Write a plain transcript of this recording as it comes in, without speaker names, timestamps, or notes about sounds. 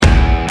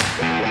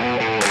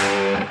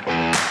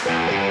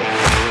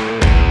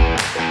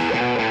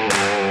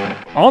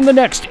On the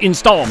next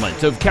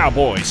installment of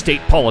Cowboy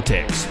State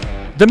Politics,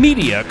 the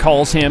media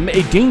calls him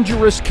a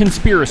dangerous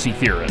conspiracy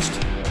theorist.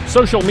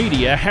 Social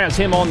media has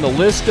him on the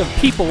list of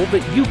people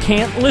that you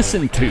can't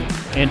listen to,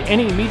 and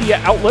any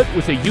media outlet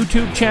with a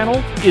YouTube channel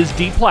is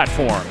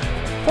deplatformed.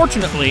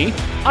 Fortunately,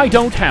 I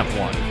don't have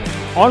one.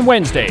 On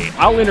Wednesday,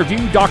 I'll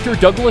interview Dr.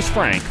 Douglas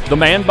Frank, the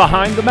man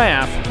behind the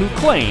math, who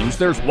claims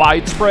there's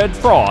widespread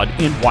fraud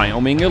in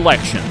Wyoming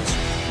elections.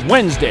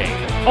 Wednesday,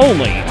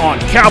 only on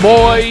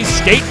Cowboy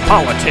State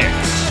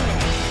Politics.